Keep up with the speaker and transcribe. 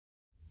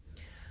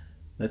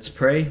Let's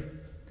pray.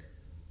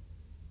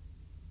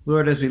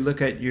 Lord, as we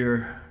look at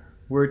your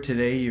word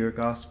today, your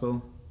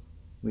gospel,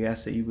 we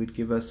ask that you would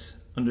give us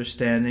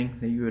understanding,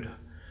 that you would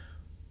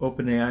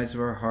open the eyes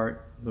of our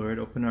heart. Lord,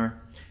 open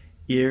our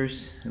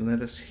ears and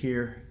let us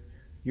hear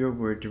your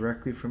word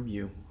directly from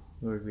you.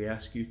 Lord, we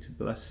ask you to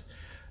bless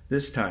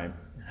this time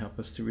and help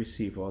us to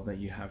receive all that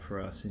you have for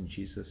us in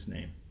Jesus'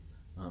 name.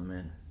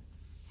 Amen.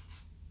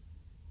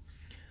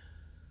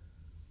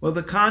 Well,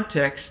 the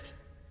context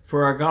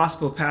for our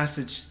gospel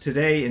passage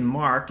today in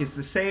Mark is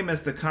the same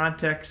as the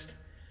context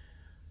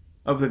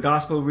of the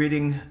gospel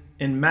reading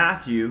in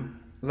Matthew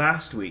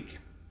last week.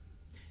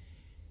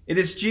 It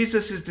is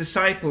Jesus'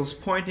 disciples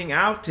pointing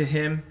out to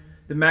him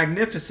the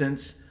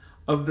magnificence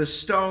of the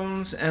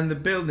stones and the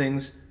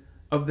buildings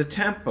of the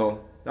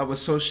temple that was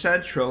so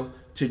central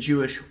to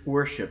Jewish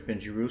worship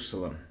in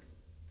Jerusalem.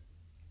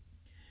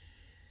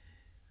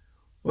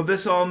 Well,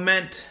 this all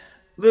meant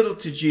little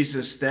to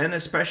Jesus then,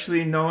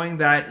 especially knowing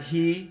that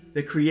he,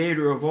 the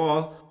creator of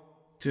all,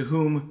 to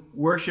whom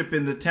worship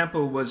in the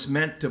temple was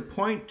meant to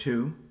point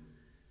to,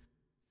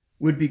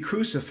 would be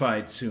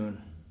crucified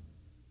soon.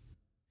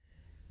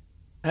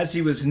 As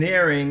he was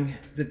nearing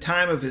the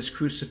time of his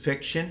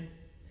crucifixion,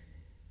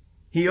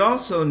 he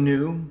also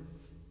knew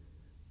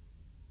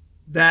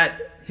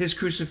that his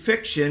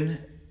crucifixion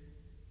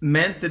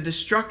meant the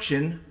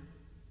destruction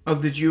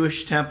of the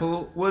Jewish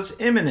temple was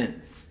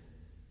imminent.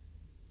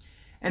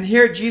 And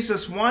here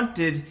Jesus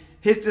wanted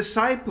his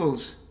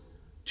disciples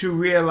to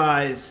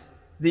realize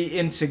the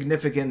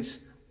insignificance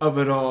of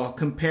it all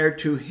compared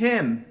to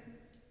him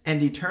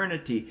and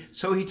eternity.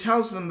 So he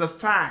tells them the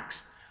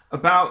facts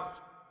about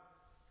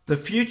the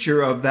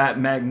future of that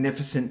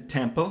magnificent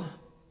temple,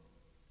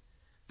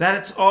 that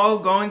it's all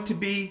going to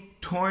be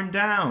torn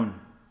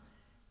down,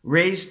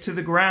 razed to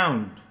the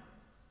ground.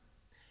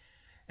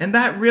 And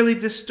that really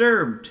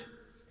disturbed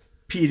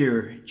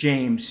Peter,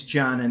 James,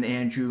 John, and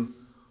Andrew,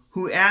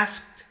 who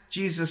asked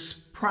Jesus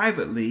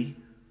privately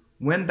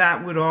when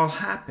that would all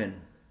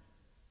happen.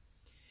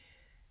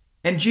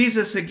 And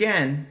Jesus,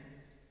 again,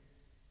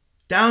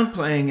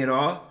 downplaying it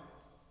all,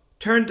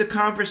 turned the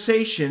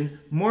conversation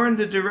more in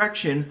the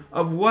direction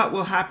of what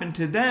will happen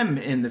to them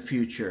in the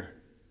future,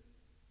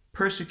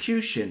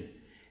 persecution,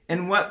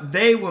 and what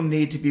they will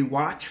need to be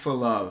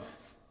watchful of,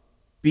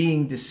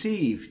 being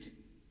deceived.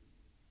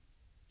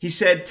 He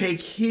said,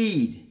 "Take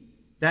heed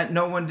that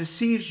no one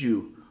deceives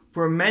you,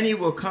 for many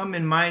will come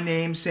in my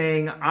name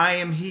saying, 'I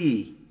am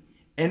he,'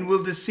 and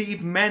will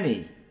deceive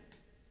many."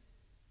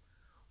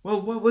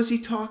 Well, what was he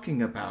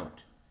talking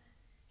about?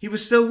 He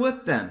was still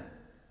with them.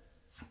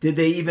 Did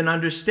they even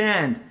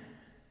understand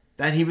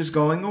that he was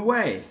going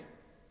away?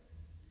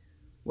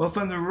 Well,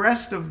 from the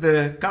rest of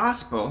the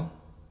gospel,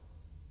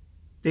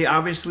 they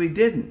obviously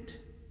didn't.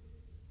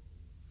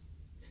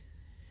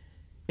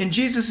 In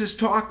Jesus'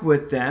 talk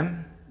with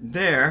them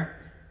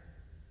there,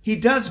 he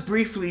does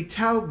briefly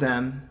tell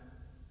them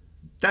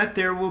that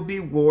there will be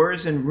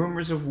wars and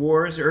rumors of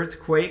wars,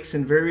 earthquakes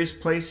in various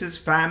places,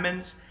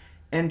 famines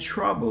and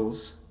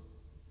troubles.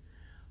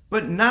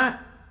 But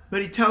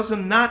he tells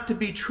them not to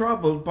be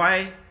troubled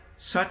by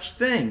such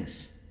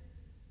things.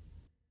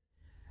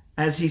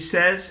 As he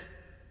says,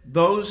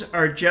 those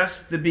are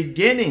just the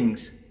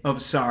beginnings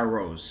of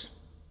sorrows.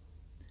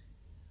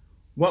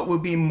 What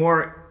would be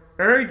more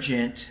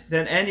urgent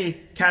than any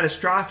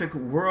catastrophic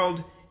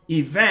world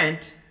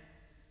event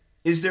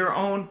is their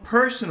own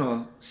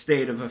personal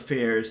state of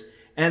affairs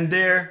and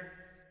their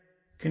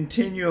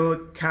continual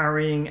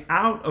carrying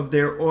out of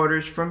their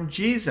orders from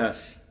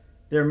Jesus,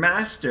 their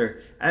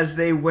master, as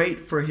they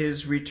wait for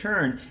his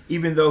return,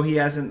 even though he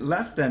hasn't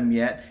left them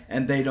yet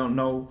and they don't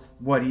know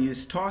what he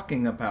is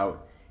talking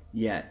about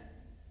yet.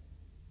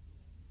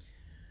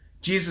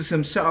 Jesus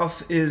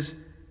himself is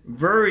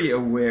very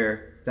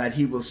aware that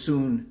he will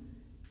soon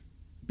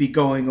be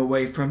going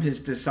away from his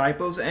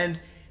disciples,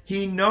 and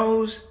he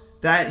knows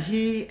that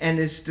he and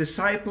his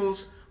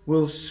disciples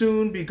will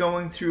soon be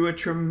going through a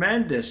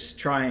tremendous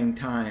trying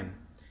time.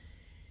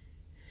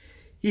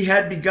 He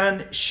had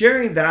begun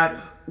sharing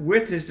that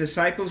with his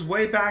disciples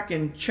way back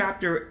in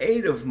chapter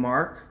 8 of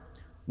Mark,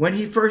 when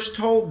he first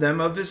told them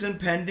of his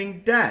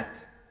impending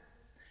death.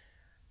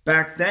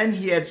 Back then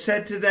he had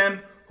said to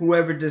them,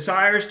 "Whoever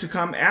desires to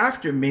come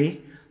after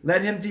me,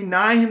 let him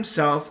deny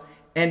himself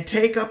and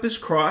take up his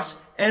cross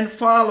and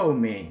follow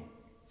me."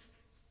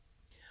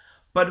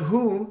 But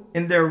who,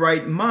 in their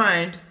right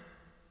mind,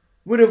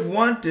 would have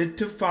wanted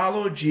to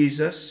follow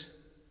Jesus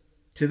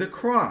to the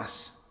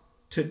cross,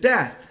 to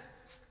death,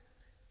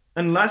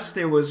 unless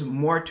there was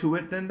more to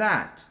it than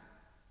that?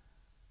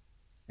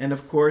 And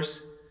of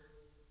course,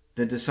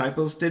 the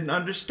disciples didn't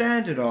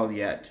understand it all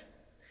yet.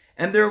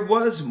 And there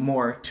was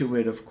more to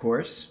it, of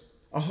course,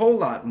 a whole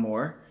lot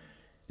more.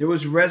 There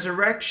was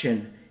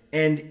resurrection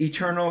and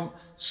eternal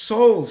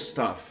soul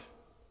stuff.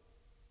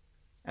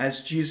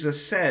 As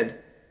Jesus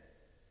said,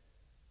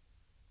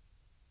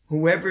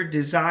 "Whoever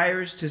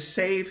desires to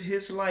save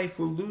his life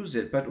will lose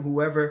it, but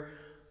whoever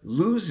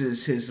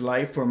loses his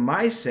life for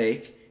my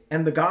sake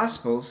and the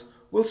gospel's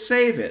will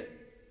save it.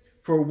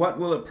 For what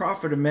will it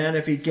profit a man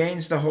if he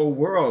gains the whole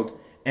world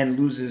and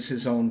loses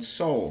his own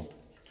soul?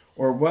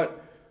 Or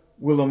what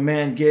will a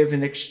man give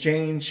in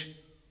exchange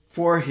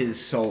for his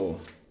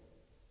soul?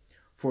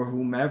 For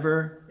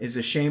whomever is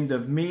ashamed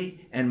of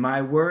me and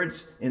my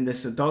words in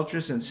this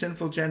adulterous and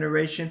sinful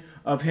generation,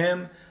 of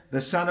him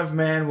the Son of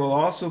Man will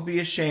also be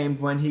ashamed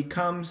when he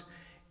comes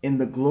in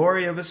the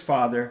glory of his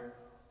Father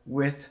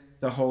with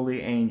the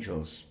holy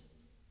angels.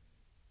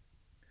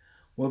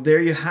 Well,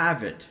 there you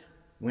have it.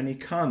 When he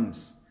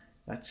comes,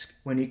 that's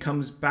when he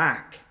comes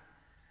back.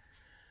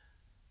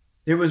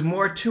 There was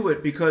more to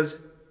it, because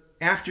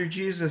after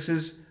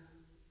Jesus'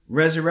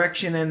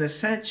 resurrection and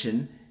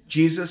ascension,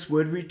 Jesus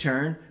would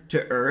return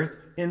to earth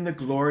in the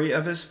glory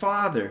of his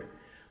Father.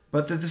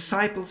 But the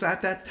disciples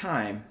at that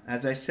time,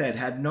 as I said,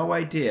 had no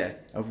idea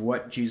of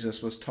what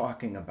Jesus was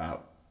talking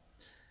about.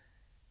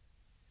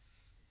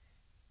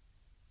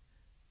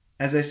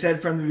 As I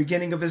said, from the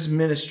beginning of his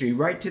ministry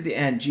right to the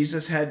end,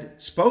 Jesus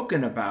had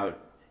spoken about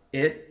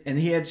it, and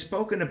he had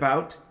spoken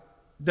about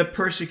the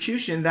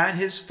persecution that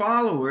his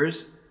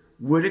followers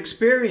would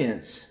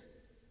experience,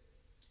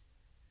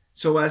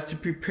 so as to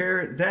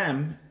prepare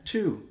them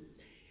too.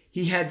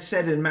 He had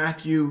said in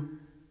Matthew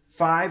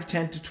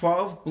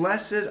 5:10-12,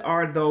 "Blessed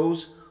are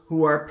those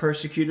who are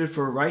persecuted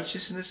for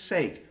righteousness'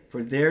 sake,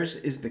 for theirs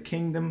is the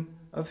kingdom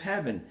of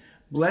heaven.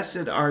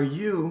 Blessed are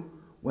you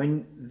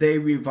when they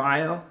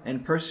revile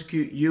and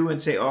persecute you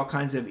and say all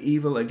kinds of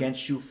evil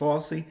against you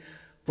falsely.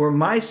 For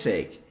my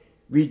sake,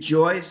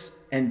 rejoice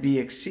and be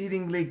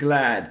exceedingly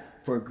glad,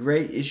 for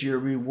great is your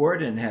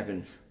reward in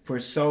heaven, for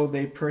so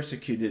they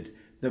persecuted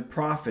the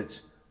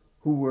prophets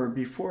who were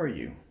before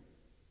you."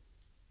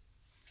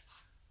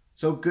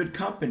 So good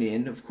company.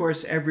 And of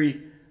course,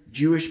 every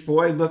Jewish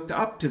boy looked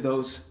up to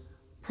those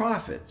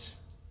prophets.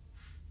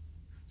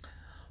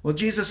 Well,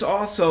 Jesus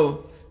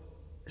also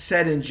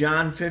said in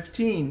John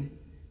 15,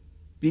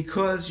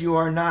 "Because you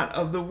are not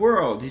of the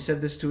world," he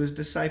said this to his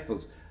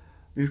disciples,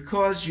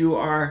 "because you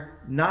are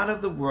not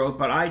of the world,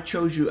 but I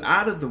chose you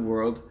out of the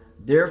world,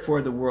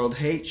 therefore the world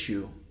hates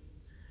you.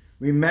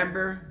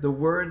 Remember the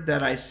word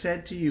that I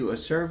said to you, a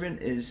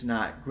servant is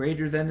not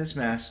greater than his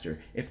master.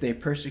 If they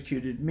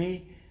persecuted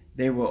me,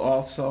 they will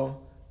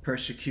also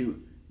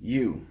persecute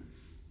you."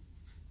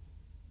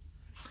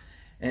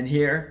 And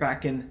here,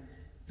 back in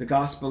the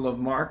Gospel of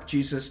Mark,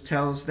 Jesus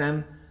tells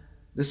them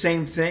the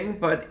same thing,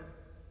 but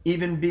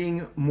even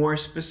being more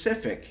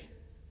specific.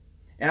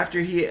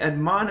 After he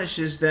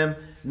admonishes them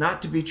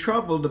not to be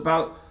troubled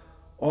about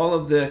all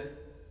of the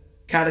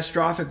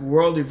catastrophic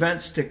world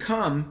events to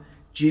come,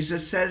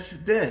 Jesus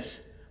says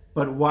this,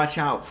 "But watch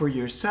out for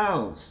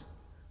yourselves,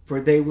 for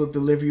they will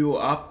deliver you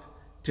up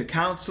to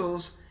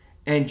councils,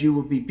 and you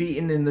will be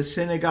beaten in the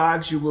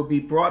synagogues. You will be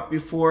brought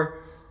before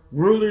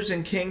rulers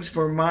and kings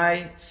for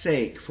my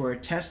sake, for a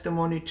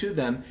testimony to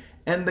them,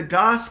 and the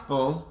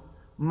gospel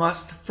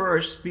must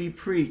first be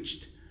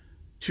preached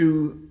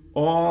to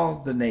all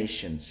the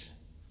nations."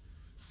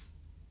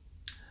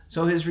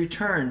 So his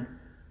return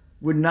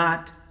would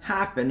not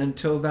happen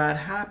until that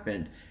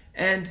happened.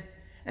 And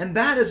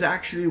that is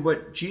actually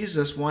what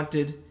Jesus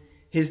wanted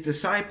his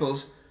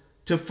disciples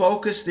to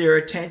focus their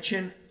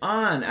attention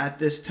on at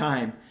this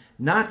time.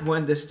 Not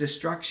when this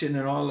destruction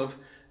and all of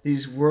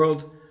these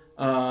world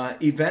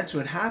events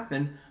would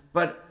happen,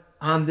 but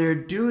on their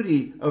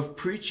duty of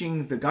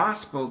preaching the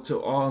gospel to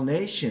all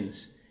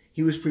nations.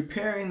 He was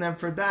preparing them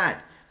for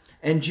that.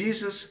 And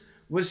Jesus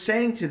was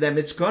saying to them,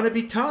 it's going to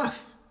be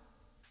tough.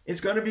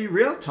 It's going to be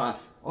real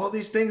tough. All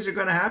these things are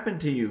going to happen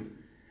to you.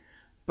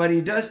 But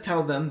he does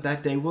tell them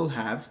that they will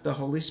have the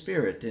Holy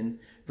Spirit. In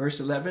verse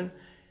 11,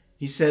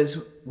 he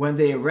says, "When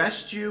they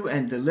arrest you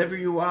and deliver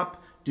you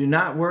up, do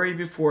not worry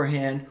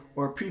beforehand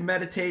or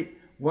premeditate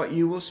what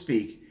you will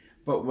speak.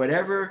 But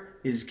whatever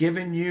is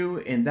given you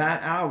in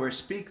that hour,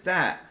 speak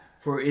that,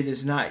 for it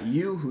is not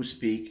you who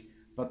speak,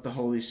 but the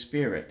Holy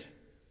Spirit."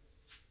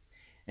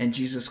 And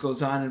Jesus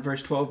goes on in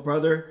verse 12,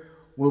 "Brother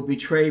will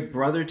betray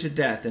brother to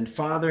death, and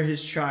father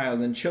his child,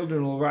 and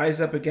children will rise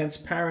up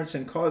against parents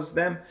and cause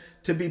them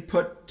to be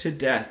put to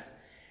death.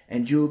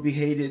 And you will be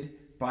hated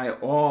by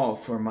all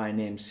for my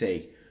name's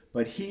sake.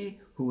 But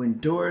he who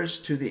endures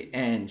to the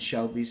end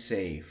shall be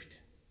saved."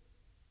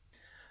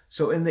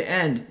 So in the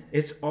end,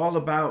 it's all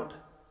about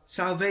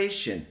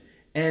salvation,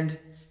 and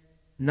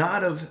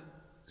not of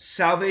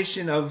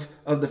salvation of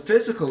the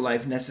physical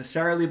life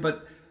necessarily,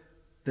 but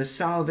the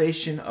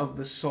salvation of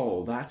the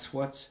soul. That's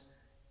what's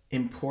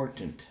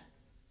important.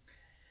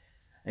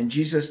 And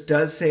Jesus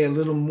does say a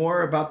little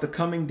more about the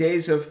coming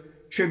days of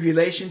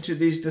tribulation to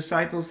these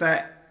disciples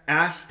that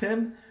asked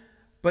him,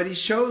 but he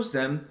shows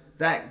them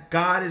that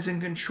God is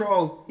in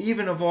control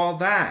even of all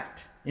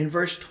that. In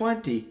verse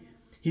 20,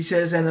 he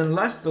says, "And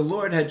unless the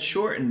Lord had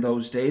shortened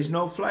those days,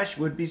 no flesh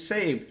would be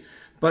saved.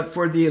 But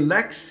for the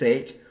elect's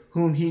sake,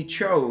 whom he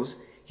chose,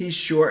 he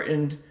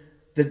shortened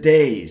the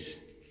days."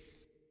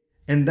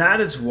 And that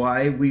is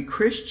why we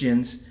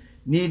Christians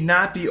need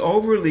not be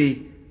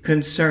overly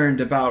concerned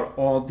about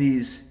all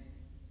these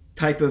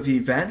type of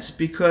events,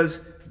 because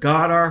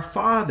God our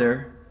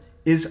Father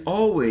is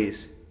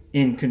always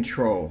in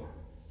control.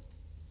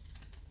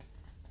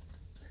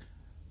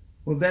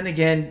 Well, then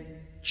again,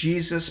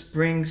 Jesus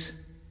brings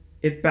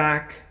it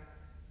back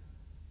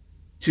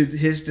to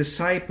his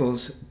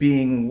disciples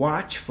being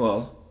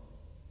watchful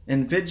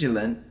and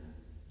vigilant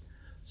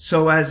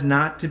so as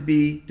not to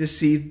be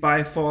deceived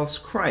by false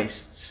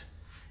Christs.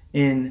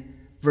 In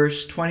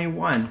verse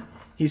 21,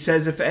 he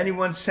says, if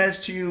anyone says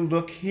to you,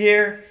 look,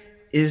 here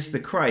is the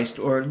Christ,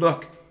 or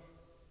look,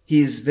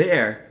 he is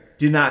there,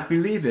 do not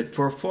believe it,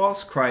 for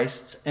false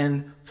Christs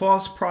and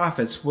false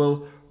prophets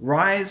will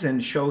rise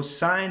and show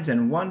signs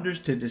and wonders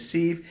to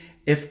deceive,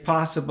 if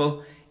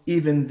possible,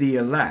 even the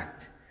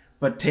elect.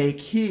 But take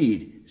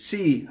heed,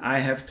 see, I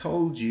have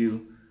told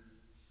you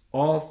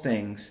all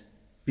things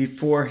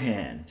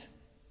beforehand.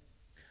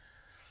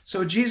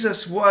 So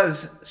Jesus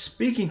was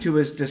speaking to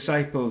his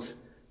disciples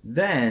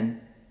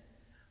then,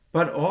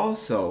 but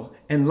also,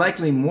 and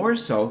likely more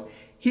so,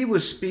 he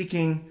was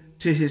speaking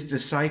to his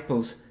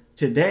disciples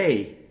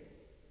today,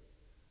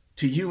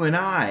 to you and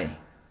I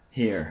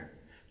here.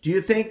 Do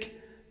you think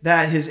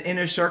that his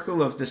inner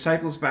circle of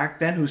disciples back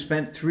then, who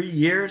spent 3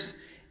 years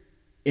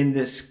in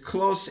this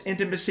close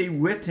intimacy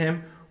with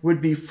him,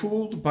 would be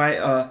fooled by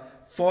a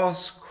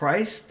false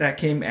Christ that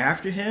came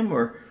after him,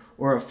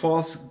 or a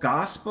false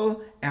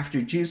gospel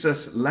after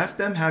Jesus left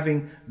them,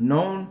 having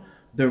known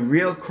the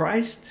real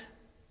Christ?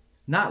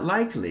 Not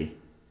likely.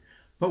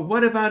 But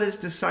what about his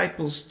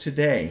disciples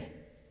today?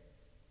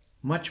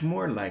 Much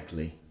more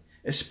likely,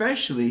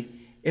 especially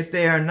if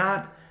they are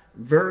not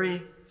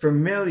very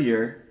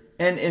familiar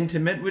and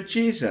intimate with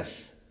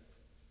Jesus.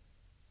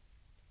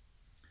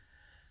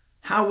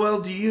 How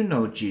well do you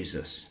know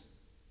Jesus?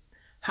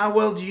 How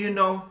well do you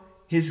know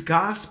his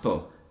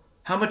gospel?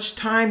 How much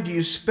time do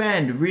you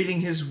spend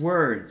reading his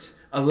words,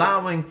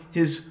 allowing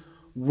his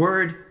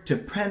word to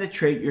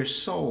penetrate your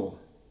soul?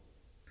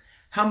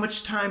 How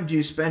much time do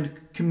you spend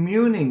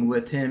communing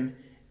with him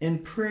in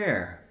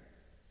prayer?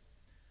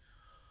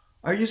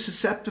 Are you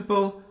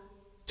susceptible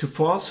to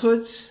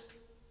falsehoods?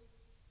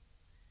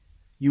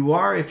 You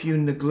are if you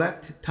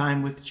neglect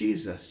time with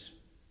Jesus.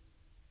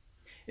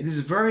 It is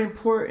very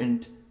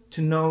important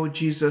to know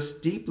Jesus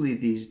deeply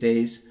these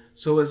days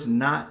so as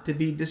not to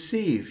be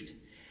deceived.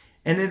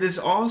 And it is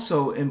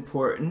also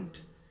important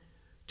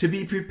to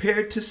be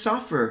prepared to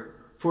suffer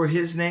for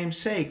his name's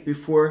sake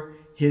before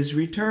his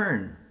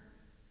return.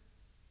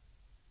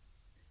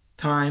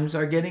 Times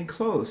are getting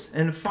close.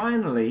 And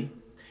finally,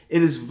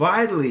 it is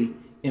vitally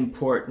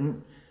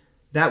important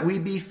that we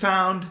be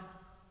found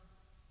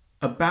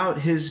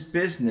about his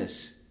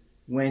business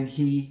when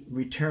he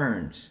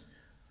returns.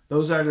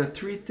 Those are the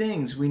 3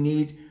 things we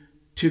need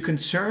to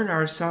concern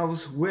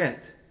ourselves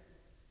with,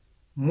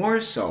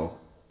 more so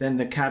than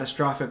the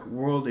catastrophic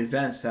world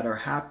events that are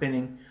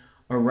happening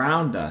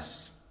around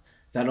us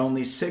that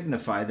only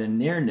signify the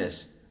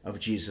nearness of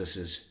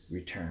Jesus'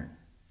 return.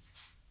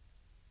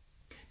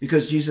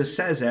 Because Jesus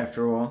says,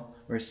 after all,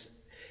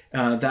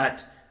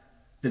 that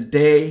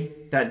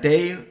that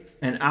day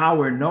and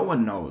hour no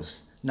one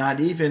knows, not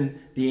even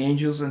the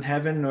angels in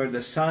heaven nor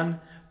the Son,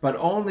 but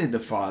only the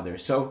Father.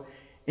 So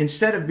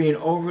instead of being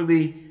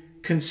overly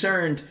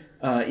concerned,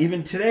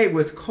 even today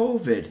with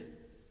COVID,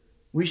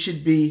 we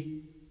should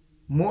be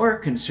more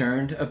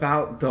concerned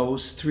about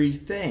those 3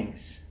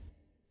 things.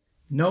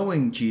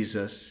 Knowing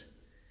Jesus,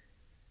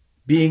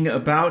 being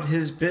about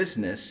his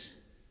business,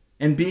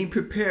 and being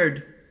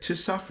prepared to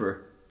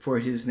suffer for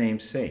his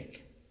name's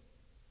sake.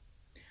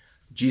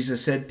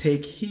 Jesus said,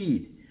 take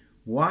heed,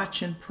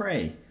 watch and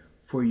pray,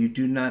 for you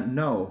do not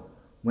know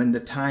when the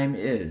time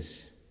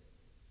is.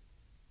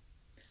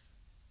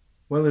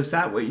 Well, is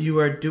that what you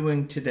are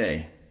doing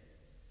today?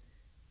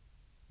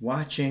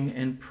 Watching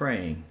and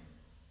praying.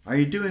 Are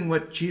you doing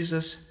what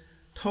Jesus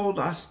told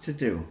us to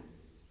do?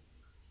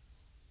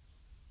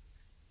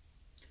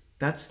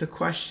 That's the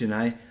question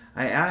I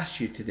ask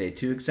you today,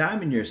 to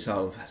examine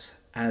yourselves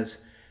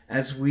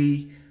as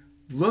we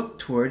look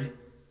toward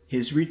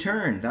his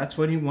return. That's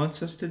what he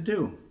wants us to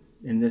do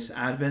in this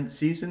Advent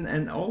season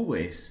and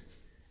always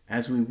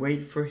as we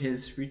wait for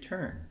his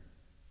return.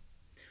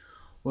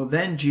 Well,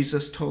 then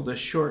Jesus told a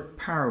short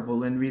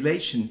parable in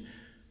relation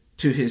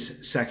to his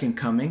second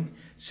coming,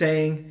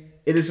 saying,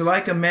 it is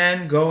like a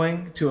man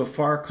going to a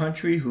far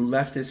country who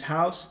left his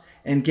house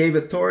and gave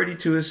authority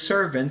to his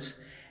servants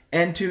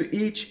and to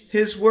each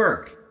his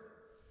work,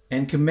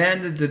 and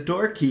commanded the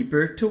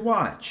doorkeeper to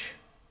watch.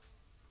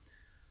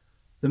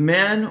 The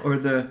man or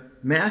the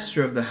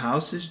master of the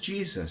house is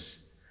Jesus.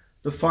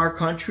 The far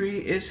country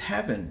is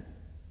heaven.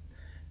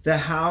 The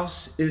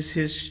house is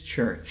his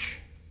church,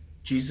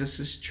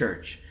 Jesus'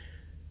 church.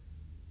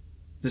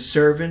 The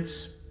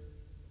servants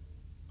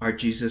are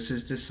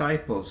Jesus'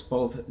 disciples,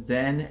 both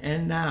then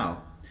and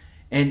now.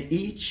 And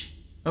each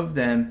of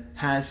them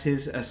has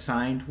his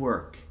assigned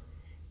work,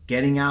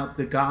 getting out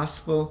the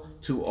gospel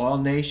to all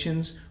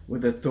nations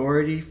with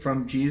authority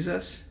from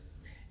Jesus,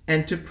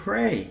 and to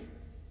pray.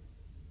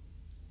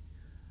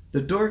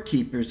 The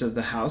doorkeepers of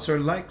the house are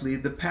likely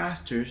the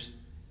pastors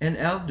and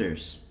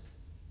elders.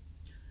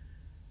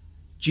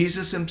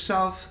 Jesus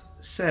himself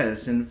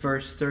says in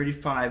verse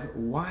 35,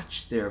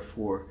 "Watch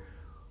therefore,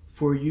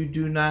 for you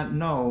do not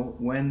know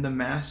when the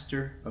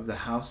master of the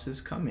house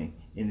is coming,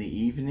 in the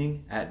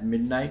evening, at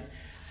midnight,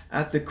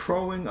 at the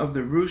crowing of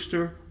the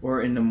rooster,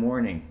 or in the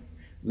morning,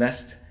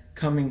 lest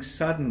coming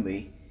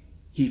suddenly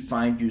he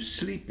find you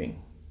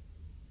sleeping.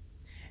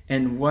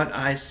 And what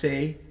I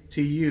say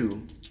to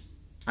you,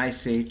 I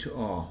say to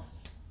all,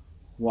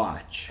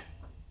 watch."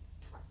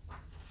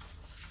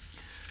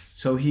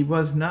 So he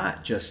was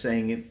not just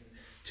saying it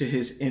to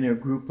his inner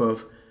group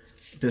of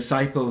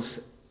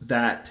disciples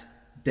that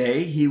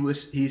day.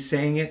 He's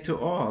saying it to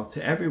all,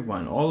 to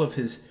everyone, all of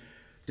his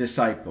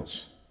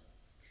disciples.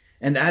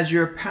 And as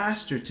your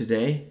pastor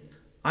today,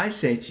 I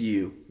say to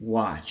you,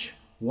 watch.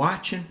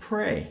 Watch and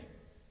pray.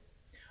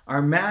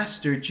 Our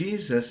Master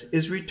Jesus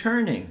is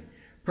returning,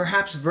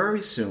 perhaps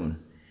very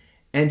soon,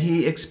 and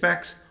he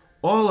expects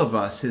all of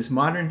us, his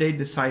modern day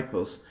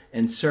disciples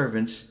and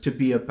servants, to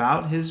be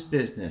about his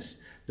business,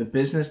 the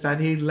business that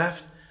he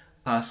left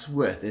us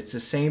with. It's the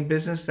same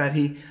business that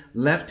he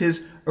left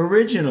his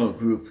original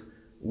group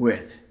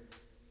with.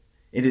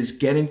 It is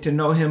getting to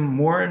know him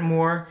more and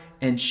more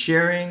and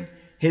sharing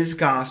his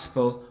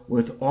gospel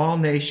with all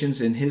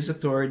nations in his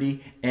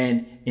authority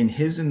and in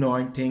his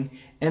anointing,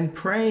 and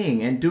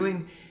praying and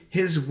doing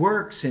his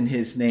works in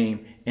his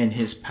name and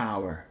his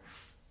power.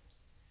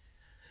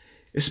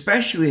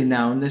 Especially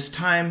now in this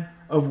time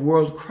of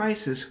world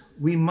crisis,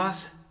 we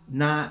must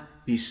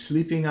not be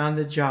sleeping on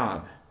the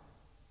job.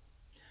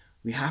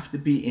 We have to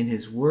be in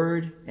his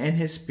word and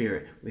his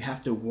spirit. We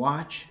have to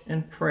watch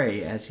and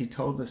pray as he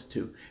told us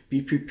to.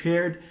 Be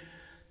prepared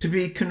to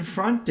be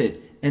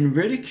confronted and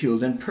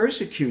ridiculed and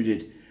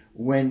persecuted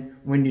when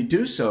you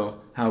do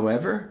so,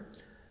 however.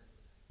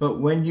 But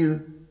when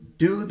you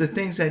do the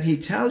things that he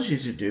tells you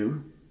to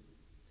do,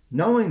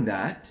 knowing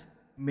that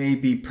you may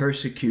be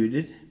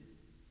persecuted,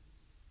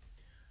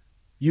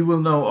 you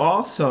will know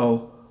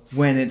also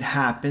when it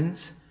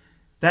happens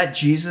that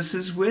Jesus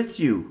is with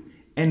you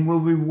and will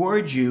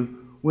reward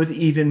you with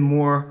even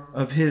more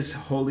of his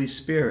Holy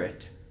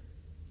Spirit.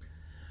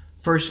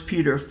 1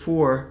 Peter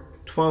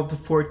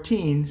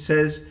 4:12-14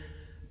 says,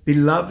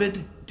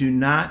 "Beloved, do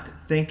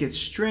not think it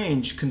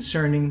strange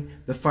concerning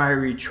the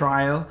fiery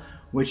trial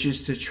which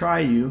is to try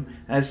you,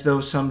 as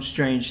though some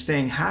strange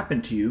thing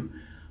happened to you,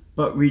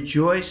 but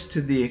rejoice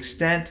to the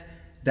extent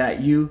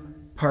that you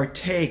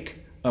partake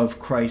of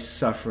Christ's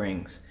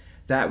sufferings,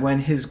 that when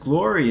his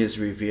glory is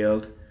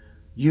revealed,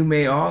 you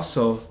may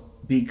also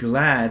be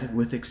glad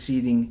with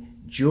exceeding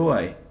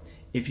joy.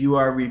 If you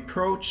are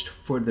reproached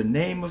for the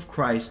name of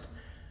Christ,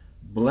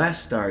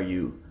 blessed are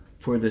you,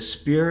 for the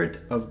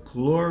Spirit of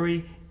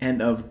glory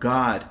and of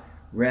God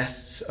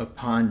rests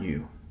upon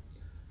you."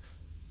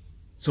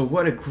 So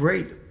what a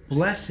great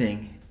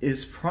blessing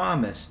is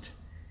promised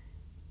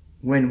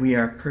when we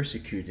are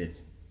persecuted.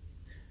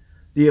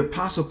 The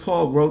Apostle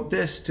Paul wrote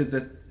this to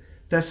the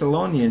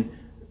Thessalonian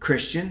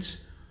Christians: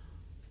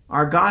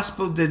 "Our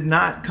gospel did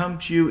not come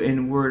to you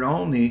in word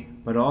only,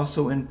 but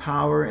also in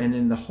power and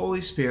in the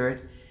Holy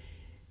Spirit,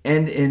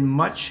 and in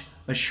much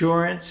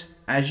assurance,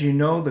 as you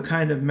know the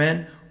kind of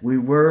men we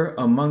were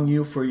among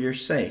you for your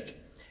sake.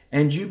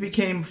 And you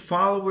became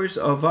followers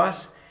of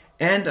us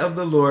and of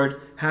the Lord,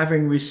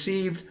 having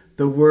received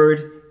the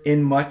word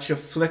in much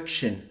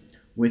affliction,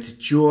 with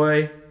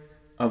joy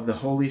of the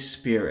Holy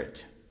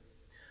Spirit."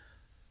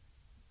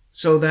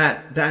 So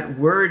that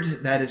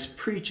word that is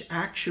preached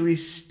actually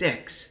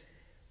sticks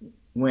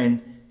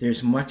when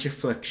there's much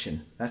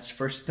affliction. That's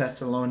 1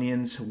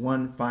 Thessalonians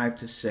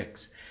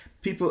 1:5-6.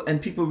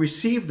 People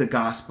receive the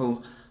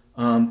gospel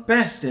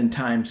best in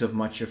times of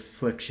much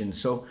affliction.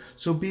 So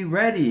be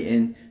ready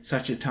in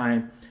such a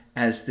time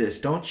as this.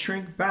 Don't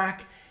shrink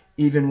back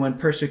even when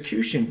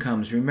persecution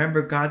comes.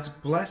 Remember, God's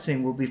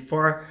blessing will be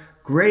far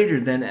greater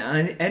than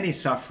any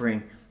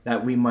suffering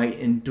that we might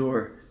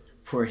endure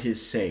for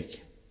his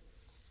sake.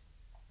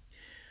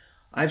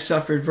 I've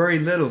suffered very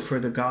little for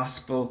the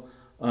gospel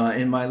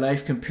in my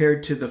life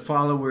compared to the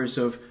followers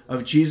of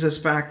Jesus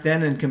back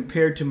then, and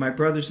compared to my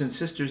brothers and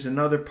sisters in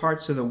other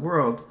parts of the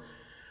world.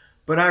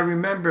 But I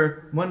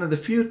remember one of the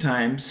few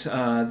times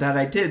that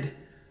I did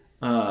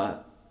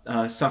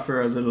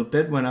suffer a little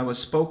bit, when I was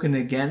spoken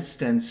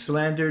against and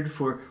slandered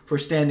for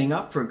standing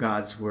up for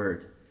God's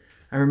word.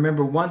 I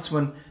remember once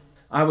when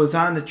I was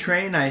on the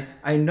train,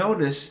 I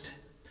noticed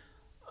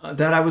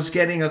that I was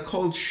getting a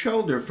cold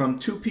shoulder from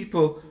two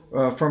people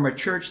from a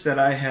church that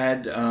I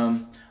had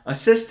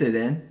assisted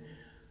in,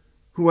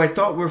 who I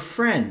thought were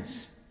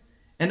friends.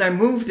 And I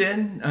moved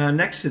in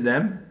next to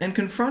them and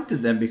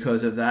confronted them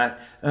because of that,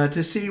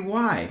 to see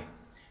why.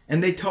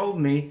 And they told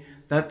me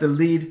that the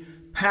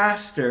lead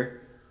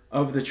pastor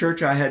of the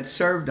church I had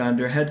served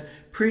under had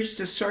preached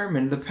a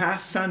sermon the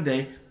past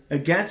Sunday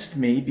against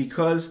me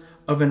because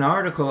of an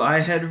article I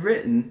had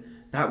written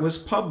that was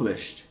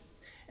published.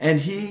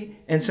 And he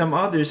and some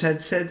others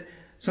had said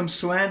some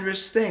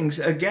slanderous things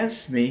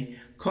against me,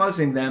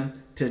 causing them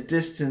to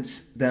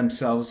distance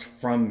themselves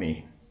from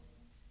me.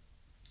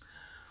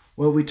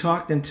 Well, we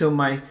talked until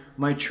my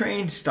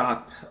train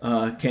stop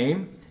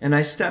came, and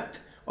I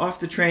stepped off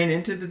the train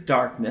into the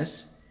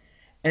darkness,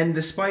 and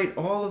despite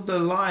all of the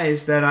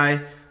lies that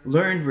I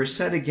learned were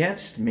said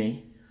against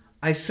me,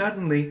 I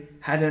suddenly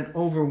had an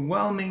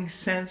overwhelming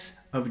sense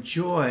of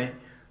joy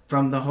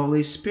from the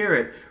Holy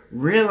Spirit,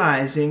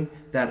 realizing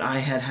that I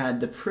had had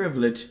the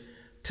privilege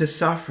to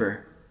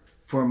suffer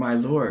for my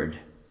Lord.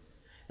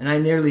 And I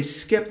nearly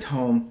skipped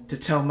home to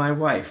tell my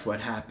wife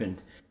what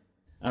happened.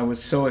 I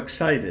was so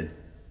excited.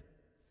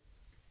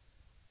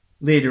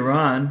 Later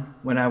on,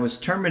 when I was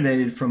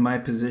terminated from my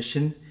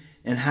position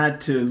and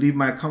had to leave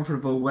my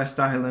comfortable West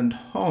Island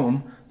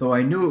home, though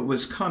I knew it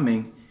was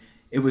coming,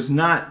 it was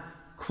not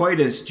quite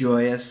as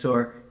joyous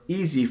or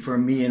easy for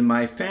me and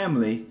my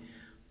family,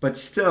 but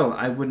still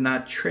I would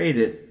not trade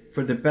it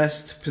for the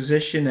best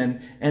position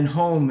and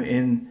home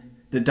in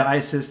the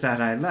diocese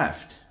that I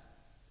left.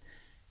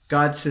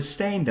 God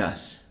sustained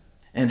us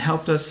and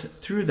helped us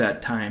through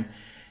that time.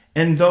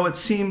 And though it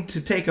seemed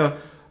to take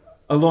a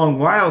long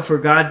while for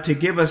God to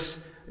give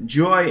us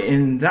joy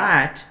in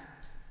that,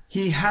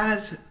 He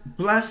has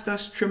blessed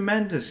us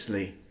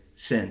tremendously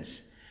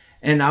since.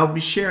 And I'll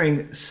be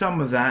sharing some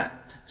of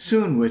that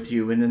soon with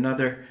you in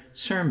another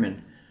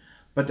sermon.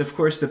 But of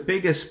course, the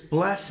biggest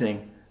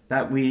blessing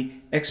that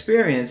we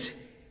experience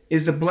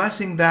is the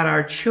blessing that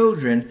our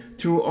children,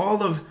 through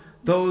all of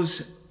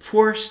those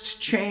forced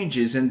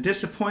changes and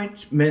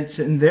disappointments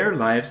in their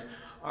lives,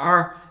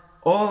 are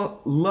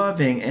all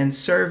loving and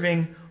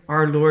serving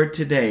our Lord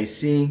today,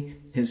 seeing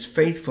His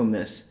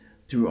faithfulness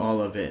through all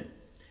of it.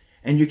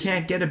 And you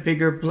can't get a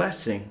bigger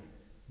blessing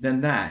than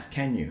that,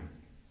 can you?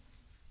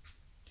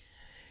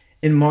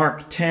 In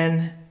Mark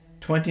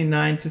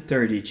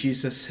 10:29-30,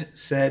 Jesus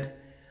said,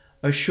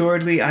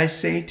 "Assuredly I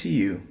say to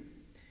you,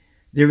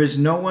 there is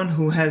no one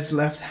who has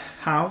left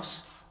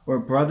house or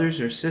brothers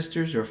or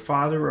sisters or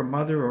father or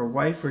mother or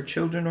wife or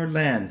children or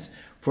lands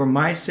for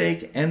my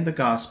sake and the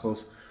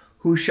gospel's,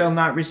 who shall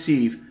not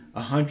receive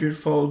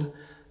 100-fold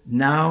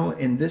now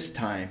in this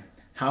time,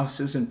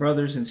 houses and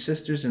brothers and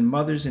sisters and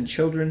mothers and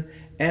children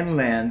and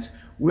lands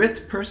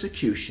with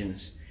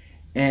persecutions,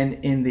 and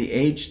in the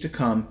age to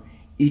come,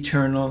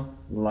 eternal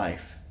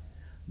life."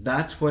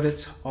 That's what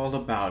it's all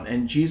about.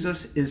 And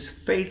Jesus is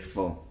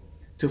faithful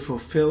to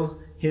fulfill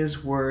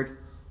His word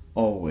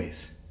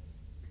always.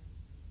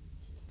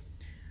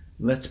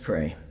 Let's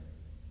pray.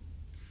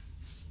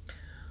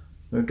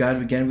 Lord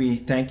God, again, we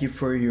thank you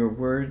for your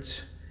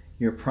words,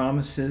 your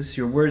promises,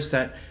 your words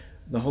that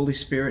the Holy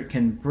Spirit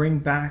can bring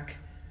back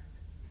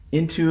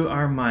into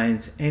our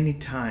minds any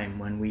time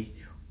when we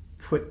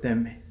put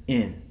them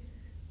in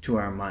to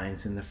our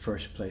minds in the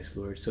first place,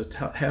 Lord. So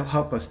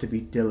help us to be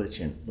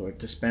diligent, Lord,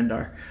 to spend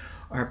our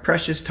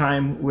precious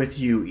time with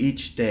you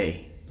each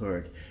day,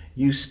 Lord.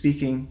 You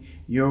speaking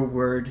your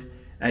word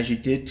as you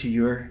did to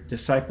your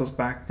disciples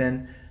back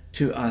then,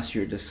 to us,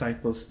 your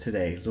disciples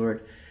today.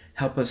 Lord,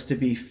 help us to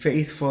be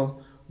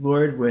faithful,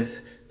 Lord,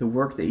 with the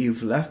work that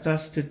you've left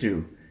us to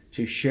do,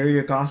 to share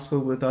your gospel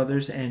with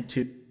others and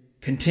to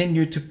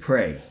continue to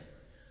pray,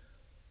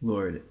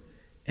 Lord.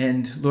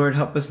 And Lord,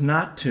 help us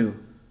not to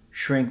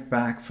shrink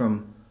back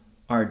from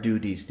our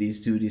duties, these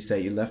duties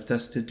that you left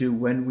us to do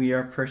when we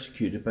are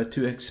persecuted, but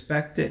to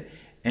expect it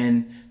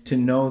and to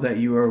know that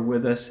you are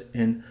with us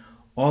in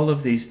all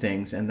of these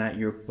things and that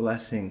your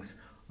blessings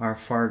are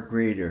far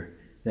greater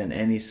than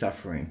any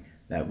suffering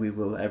that we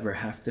will ever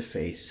have to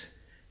face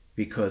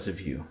because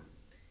of you.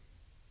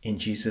 In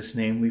Jesus'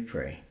 name we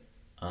pray.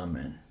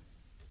 Amen.